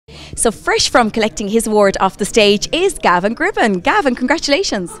So fresh from collecting his award off the stage is Gavin Gribben. Gavin,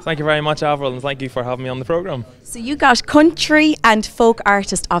 congratulations. Thank you very much, Avril, and thank you for having me on the programme. So you got Country and Folk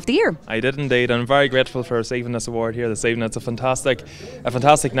Artist of the Year. I did indeed. I'm very grateful for receiving this award here this evening. It's a fantastic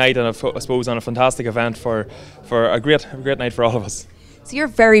night, and I suppose on a fantastic event for a great night for all of us. So you're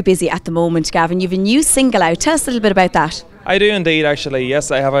very busy at the moment, Gavin. You've a new single out. Tell us a little bit about that. I do indeed, actually. Yes,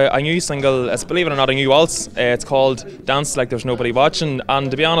 I have a new single. It's, believe it or not, a new waltz. It's called Dance Like There's Nobody Watching,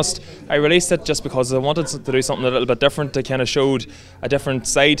 and to be honest, I released it just because I wanted to do something a little bit different. That kind of showed a different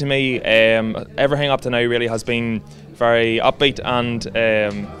side to me. Everything up to now really has been very upbeat and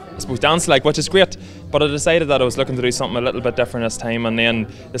I suppose dance-like, which is great. But I decided that I was looking to do something a little bit different this time, and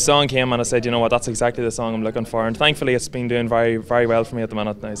then the song came and I said, you know what, that's exactly the song I'm looking for, and thankfully it's been doing very, very well for me at the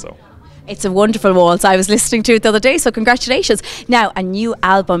minute now. So. It's a wonderful waltz. I was listening to it the other day, so congratulations. Now, a new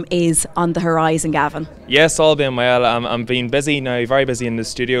album is on the horizon, Gavin. Yes, all being well. I'm being busy now, very busy in the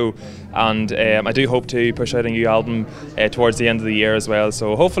studio, and I do hope to push out a new album towards the end of the year as well.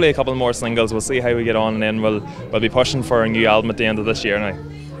 So hopefully a couple more singles. We'll see how we get on, and then we'll be pushing for a new album at the end of this year now.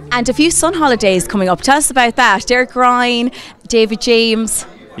 And a few sun holidays coming up. Tell us about that. Derek Ryan, David James.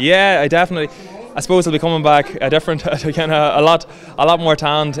 Yeah, I suppose I'll be coming back a lot more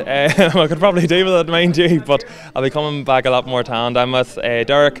tanned. I could probably do with it, mind you, but I'll be coming back a lot more tanned. I'm with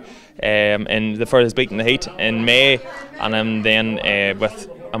Derek for his Beating the Heat in May, and I'm then with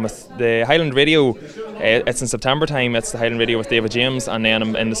the Highland Radio. It's in September time. It's the Highland Radio with David James, and then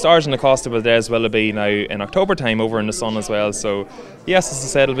I'm in the Stars and the Constable Days will be now in October time over in the Sun as well. So yes, as I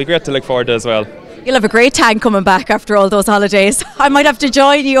said, it'll be great to look forward to as well. You'll have a great time coming back after all those holidays. I might have to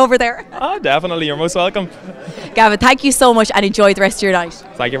join you over there. Oh, definitely. You're most welcome. Gavin, thank you so much and enjoy the rest of your night.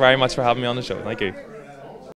 Thank you very much for having me on the show. Thank you.